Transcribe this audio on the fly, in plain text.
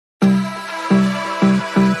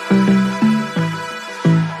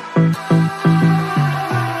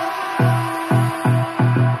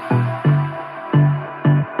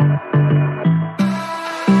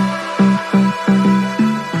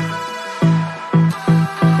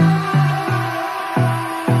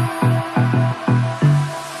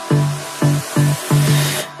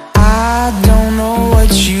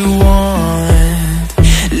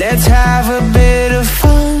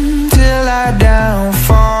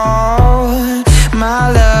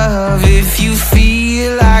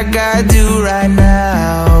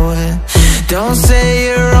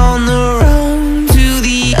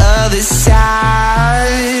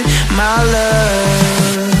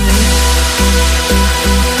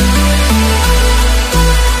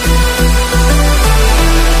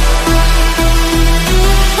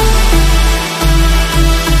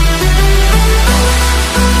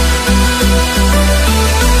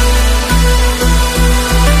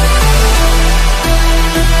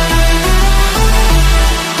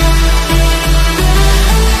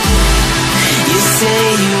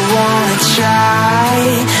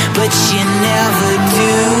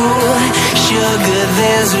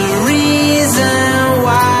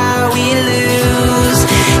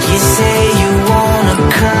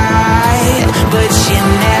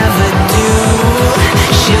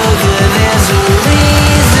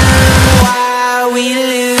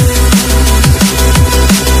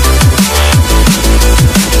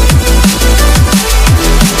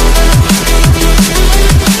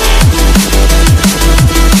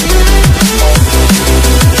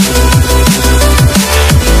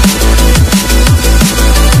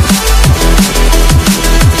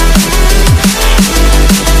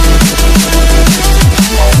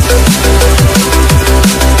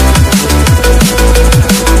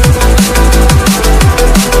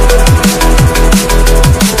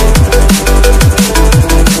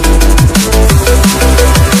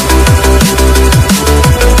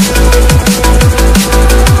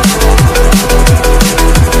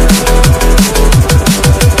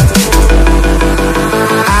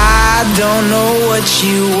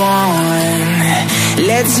on.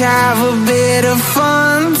 Let's have a bit of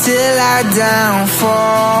fun till our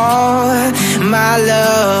downfall. My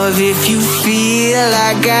love, if you feel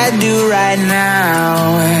like I do right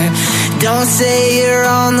now, don't say you're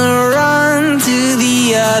on the run to the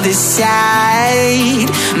other side.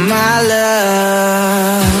 My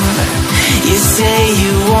love, you say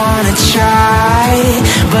you wanna try,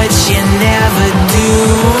 but you never do.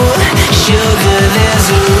 Sugar, there's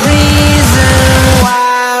a reason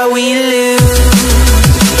why we